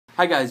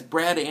Hi guys,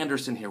 Brad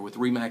Anderson here with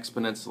RE/MAX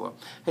Peninsula.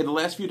 Hey, the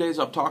last few days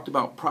I've talked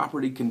about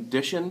property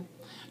condition.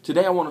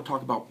 Today I want to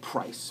talk about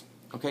price.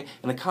 Okay,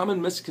 and a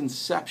common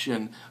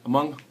misconception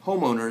among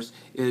homeowners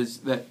is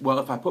that, well,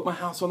 if I put my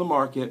house on the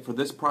market for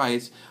this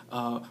price,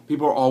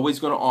 people are always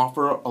going to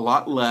offer a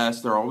lot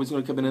less. They're always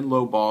going to come in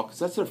lowball because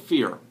that's their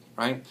fear,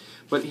 right?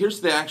 But here's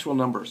the actual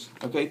numbers.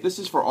 Okay, this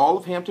is for all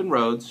of Hampton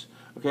Roads.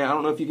 Okay, I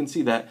don't know if you can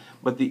see that,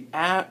 but the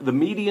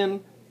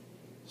median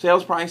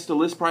sales price to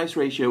list price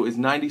ratio is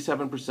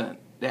 97%.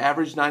 The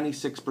average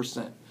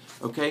 96%.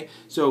 Okay?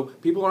 So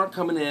people aren't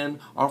coming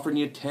in offering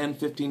you 10,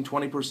 15,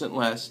 20%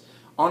 less.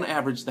 On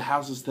average, the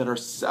houses that are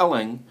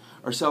selling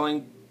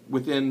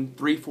within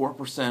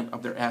 3-4%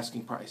 of their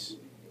asking price.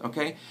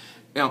 Okay?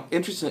 Now,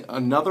 interesting,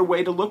 another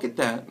way to look at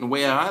that, and the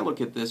way I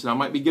look at this, and I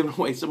might be giving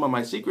away some of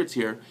my secrets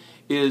here,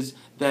 is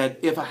that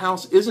if a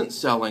house isn't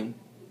selling,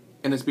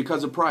 and it's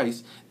because of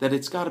price, that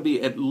it's got to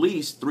be at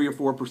least 3 or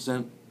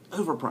 4%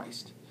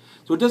 overpriced.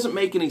 So it doesn't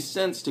make any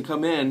sense to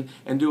come in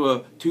and do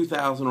a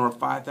 $2,000 or a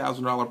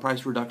 $5,000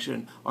 price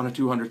reduction on a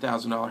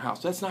 $200,000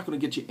 house. That's not going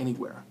to get you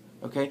anywhere.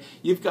 Okay?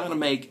 You've got to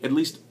make, at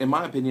least in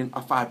my opinion, a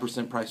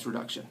 5% price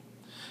reduction.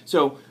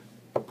 So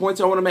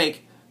points I want to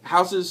make,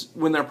 houses,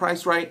 when they're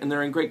priced right and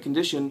they're in great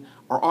condition,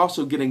 are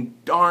also getting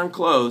darn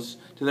close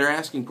to their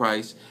asking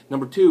price.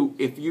 Number two,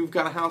 if you've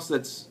got a house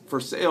that's for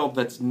sale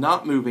that's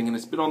not moving and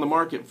it's been on the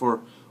market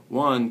for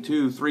 1,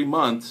 2, 3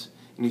 months,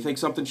 and you think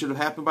something should have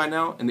happened by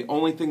now, and the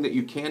only thing that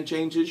you can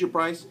change is your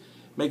price,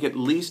 make at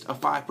least a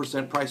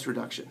 5% price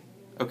reduction.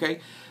 Okay?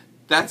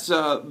 That's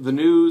the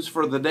news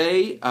for the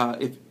day.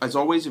 As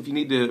always, if you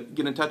need to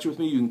get in touch with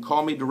me, you can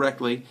call me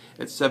directly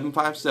at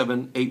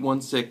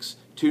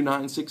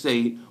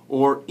 757-816-2968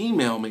 or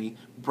email me,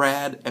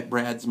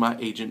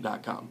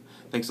 brad@bradsmyagent.com.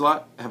 Thanks a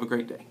lot. Have a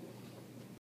great day.